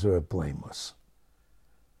be preserved blameless.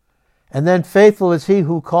 And then faithful is he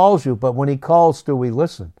who calls you, but when he calls, do we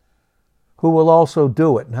listen? Who will also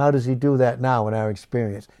do it? And how does he do that now in our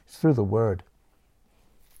experience? It's through the Word.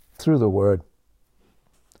 Through the Word.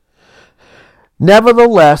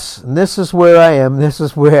 Nevertheless, and this is where I am, this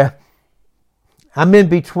is where I'm in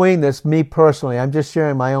between this, me personally. I'm just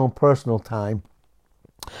sharing my own personal time.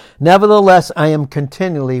 Nevertheless, I am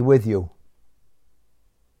continually with you.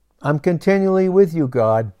 I'm continually with you,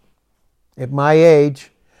 God. At my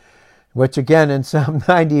age, which again in Psalm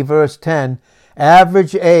 90 verse 10,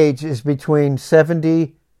 average age is between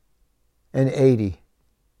 70 and 80.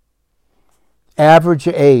 Average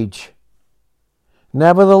age.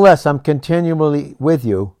 Nevertheless, I'm continually with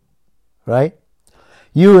you, right?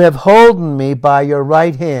 You have holden me by your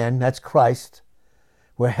right hand, that's Christ.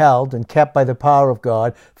 We're held and kept by the power of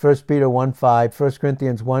God, 1 Peter 1:5, 1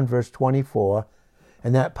 Corinthians 1 verse 24.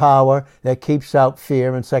 And that power that keeps out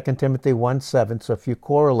fear in 2 Timothy 1:7. So if you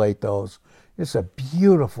correlate those, it's a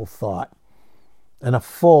beautiful thought and a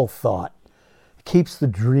full thought. It keeps the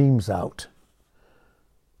dreams out,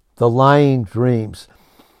 the lying dreams.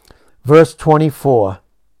 Verse 24,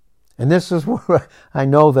 and this is where I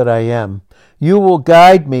know that I am. You will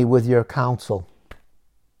guide me with your counsel.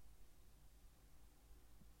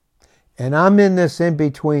 And I'm in this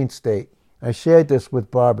in-between state. I shared this with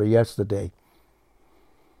Barbara yesterday.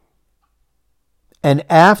 And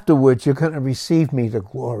afterwards, you're going to receive me to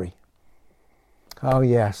glory. Oh,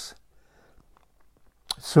 yes.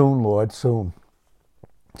 Soon, Lord, soon.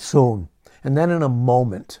 Soon. And then in a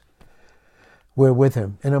moment, we're with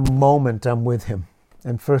him. In a moment, I'm with him.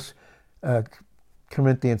 And 1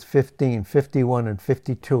 Corinthians 15, 51, and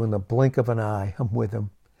 52, in the blink of an eye, I'm with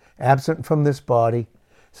him. Absent from this body,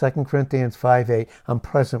 2 Corinthians 5:8, I'm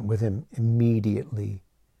present with him immediately.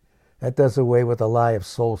 That does away with the lie of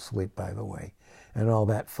soul sleep, by the way, and all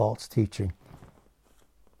that false teaching.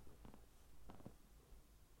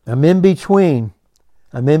 I'm in between,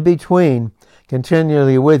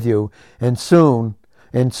 continually with you, and soon,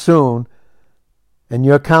 and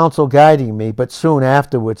your counsel guiding me, but soon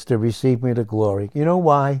afterwards to receive me to glory. You know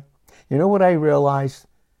why? You know what I realized?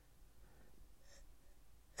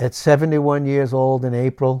 At 71 years old in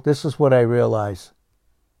April, this is what I realized.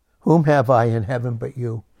 Whom have I in heaven but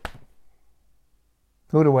you?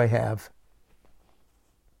 Who do I have?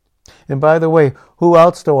 And by the way, who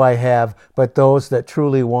else do I have but those that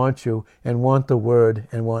truly want you and want the word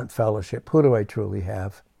and want fellowship? Who do I truly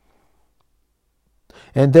have?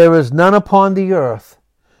 And there is none upon the earth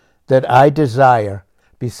that I desire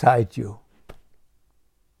beside you.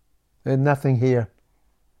 There's nothing here.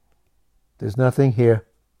 There's nothing here.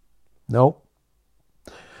 Nope.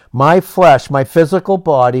 My flesh, my physical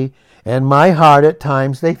body, and my heart at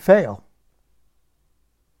times, they fail.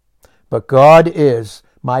 But God is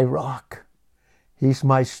my rock. He's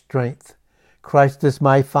my strength. Christ is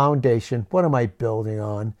my foundation. What am I building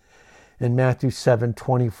on? In Matthew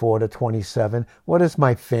 7:24-27, what is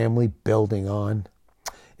my family building on?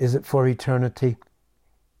 Is it for eternity?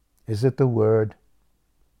 Is it the Word?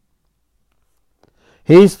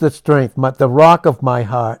 He's the strength, the rock of my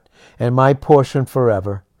heart, and my portion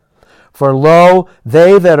forever. For lo,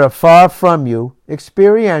 they that are far from you,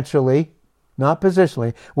 experientially, not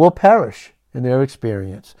positionally, will perish in their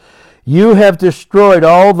experience. You have destroyed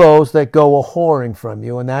all those that go a-whoring from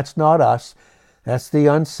you, and that's not us. That's the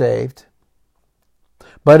unsaved.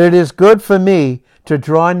 But it is good for me to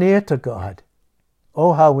draw near to God.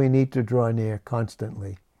 Oh, how we need to draw near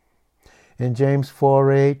constantly. In James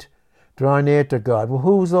 4:8, draw near to God. Well,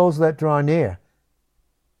 who's those that draw near?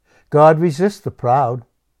 God resists the proud,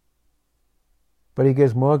 but he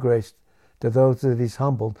gives more grace to those that he's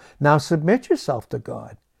humbled. Now submit yourself to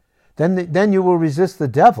God. Then you will resist the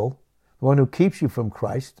devil, the one who keeps you from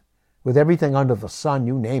Christ, with everything under the sun,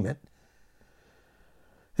 you name it.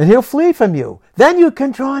 And he'll flee from you. Then you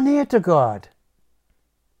can draw near to God.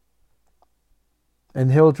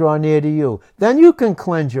 And he'll draw near to you. Then you can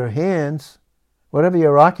cleanse your hands, whatever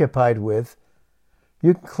you're occupied with.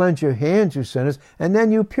 You can cleanse your hands, you sinners, and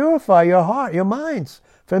then you purify your heart, your minds,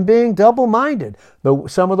 from being double-minded.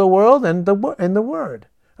 Some of the world and the Word.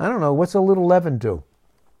 I don't know, what's a little leaven do?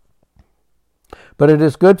 But it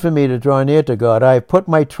is good for me to draw near to God. I have put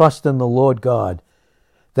my trust in the Lord God,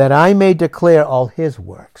 that I may declare all his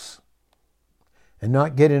works and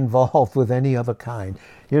not get involved with any other kind.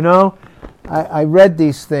 You know, I read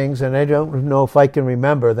these things, and I don't know if I can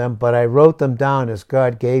remember them, but I wrote them down as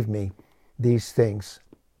God gave me these things.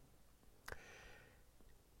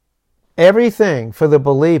 Everything for the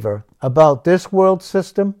believer about this world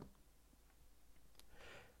system,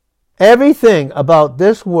 everything about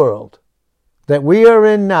this world that we are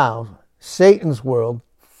in now, Satan's world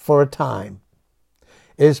for a time,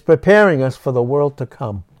 is preparing us for the world to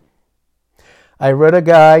come. I read a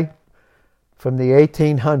guy from the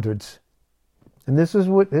 1800s, and this is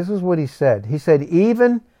what he said. He said,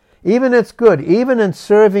 even it's good, even in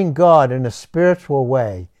serving God in a spiritual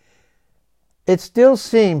way, it still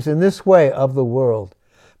seems in this way of the world.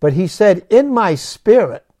 But he said, in my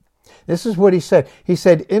spirit, this is what he said. He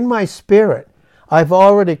said, in my spirit, I've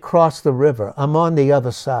already crossed the river. I'm on the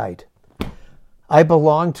other side. I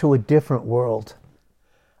belong to a different world.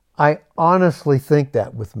 I honestly think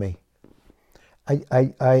that with me.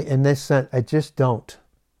 I in this sense, I just don't.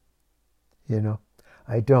 You know,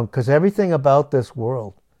 I don't. Because everything about this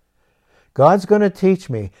world, God's going to teach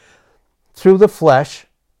me through the flesh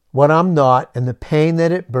what I'm not, and the pain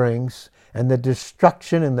that it brings, and the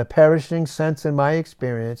destruction and the perishing sense in my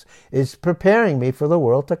experience is preparing me for the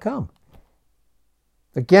world to come.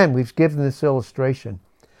 Again, we've given this illustration.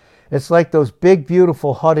 It's like those big,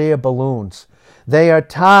 beautiful hot air balloons. They are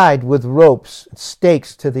tied with ropes,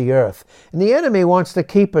 stakes to the earth. And the enemy wants to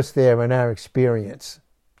keep us there in our experience.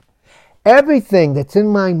 Everything that's in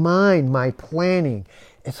my mind, my planning,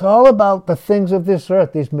 it's all about the things of this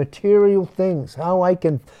earth, these material things, how I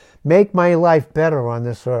can make my life better on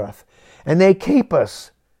this earth. And they keep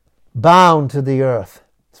us bound to the earth.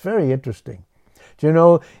 It's very interesting. Do you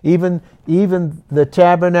know, even the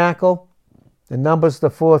tabernacle, in Numbers the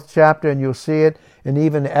 4th chapter, and you'll see it, and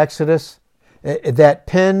even Exodus, that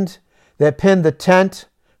pinned the tent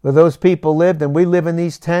where those people lived, and we live in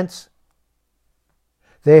these tents.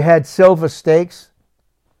 They had silver stakes.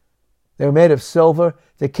 They were made of silver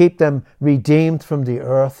to keep them redeemed from the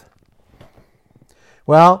earth.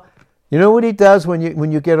 Well, you know what he does when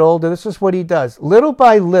you get older? This is what he does. Little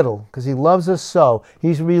by little, because he loves us so,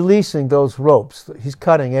 he's releasing those ropes. He's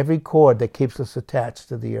cutting every cord that keeps us attached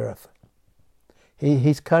to the earth.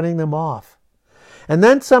 He's cutting them off. And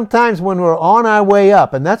then sometimes when we're on our way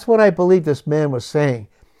up, and that's what I believe this man was saying.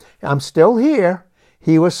 I'm still here.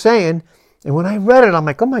 He was saying, and when I read it, I'm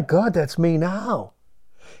like, oh my God, that's me now.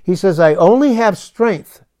 He says, I only have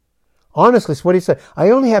strength. Honestly, it's what he said. I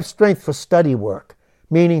only have strength for study work,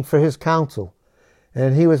 meaning for his counsel.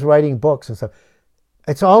 And he was writing books and stuff.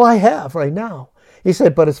 It's all I have right now. He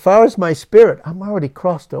said, but as far as my spirit, I'm already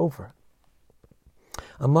crossed over.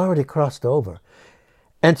 I'm already crossed over.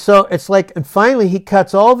 And so it's like, and finally he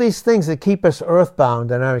cuts all these things that keep us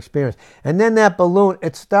earthbound in our experience. And then that balloon,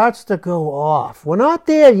 it starts to go off. We're not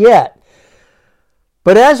there yet.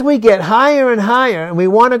 But as we get higher and higher, and we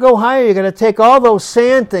want to go higher, you're going to take all those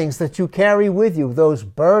sand things that you carry with you, those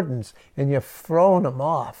burdens, and you're throwing them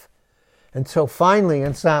off. And so finally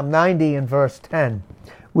in Psalm 90 and verse 10,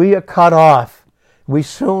 we are cut off. We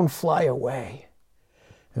soon fly away.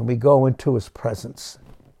 And we go into his presence.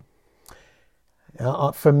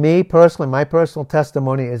 For me personally, my personal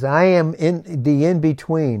testimony is I am in the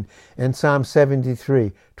in-between in Psalm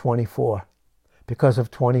 73:24 because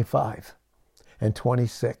of 25 and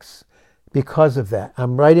 26. Because of that,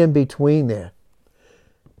 I'm right in between there.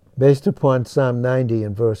 Based upon Psalm 90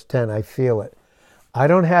 and verse 10, I feel it. I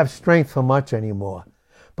don't have strength for much anymore.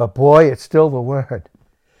 But boy, it's still the Word.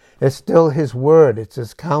 It's still His Word. It's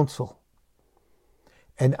His counsel.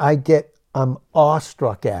 And I'm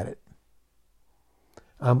awestruck at it.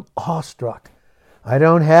 I'm awestruck. I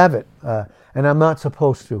don't have it, and I'm not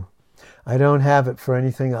supposed to. I don't have it for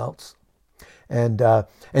anything else. And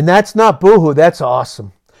that's not boohoo, that's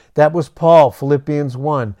awesome. That was Paul, Philippians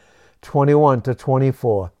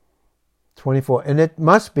 1:21-24. 24. And it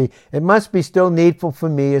must be still needful for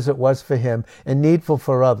me as it was for him, and needful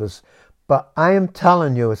for others. But I am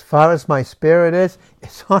telling you, as far as my spirit is,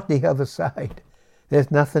 it's on the other side.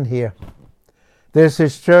 There's nothing here. There's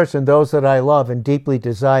his church and those that I love and deeply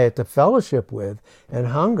desire to fellowship with and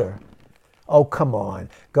hunger. Oh, come on.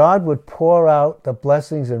 God would pour out the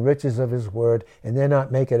blessings and riches of his word and then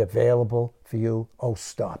not make it available for you. Oh,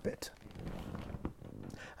 stop it.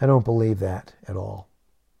 I don't believe that at all.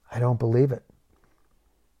 I don't believe it.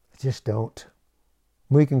 I just don't.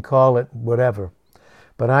 We can call it whatever.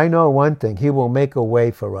 But I know one thing. He will make a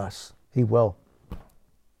way for us. He will.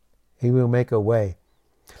 He will make a way.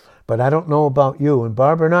 But I don't know about you. And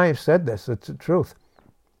Barbara and I have said this. It's the truth.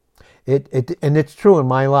 And it's true in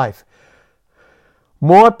my life.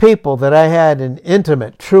 More people that I had an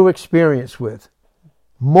intimate, true experience with,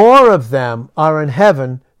 more of them are in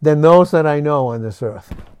heaven than those that I know on this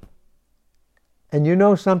earth. And you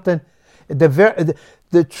know something?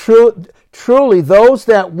 Truly, those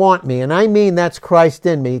that want me, and I mean that's Christ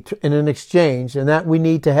in me, in an exchange, and that we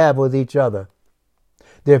need to have with each other,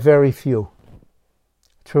 they're very few.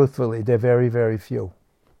 Truthfully, they're very, very few.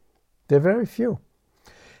 They're very few.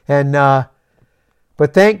 And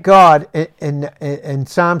but thank God, in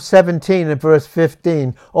Psalm 17 and verse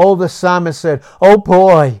 15, the psalmist said, oh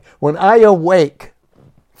boy, when I awake,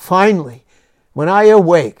 finally, when I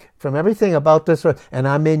awake from everything about this earth, and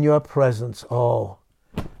I'm in your presence, oh,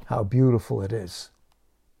 how beautiful it is.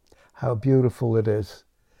 How beautiful it is.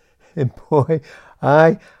 And boy,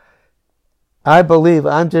 I believe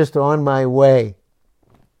I'm just on my way.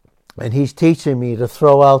 And he's teaching me to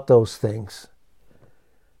throw out those things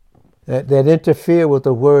that interfere with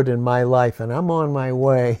the word in my life. And I'm on my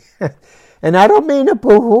way. And I don't mean to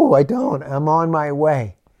boo-hoo. I don't. I'm on my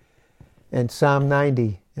way. In Psalm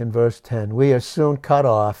 90 in verse 10, we are soon cut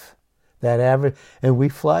off, and we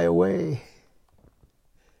fly away.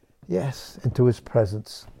 Yes, into his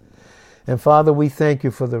presence. And Father, we thank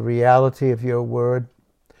you for the reality of your word.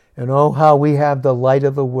 And oh, how we have the light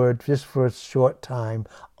of the word just for a short time,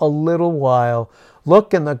 a little while.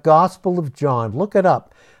 Look in the Gospel of John. Look it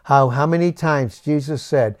up. How many times Jesus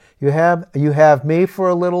said, you have me for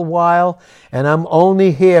a little while, and I'm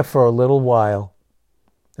only here for a little while.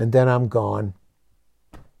 And then I'm gone.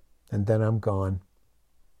 And then I'm gone.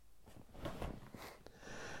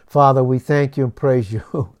 Father, we thank you and praise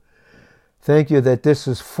you. Thank you that this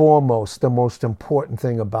is foremost the most important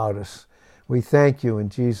thing about us. We thank you in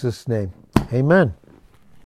Jesus' name. Amen.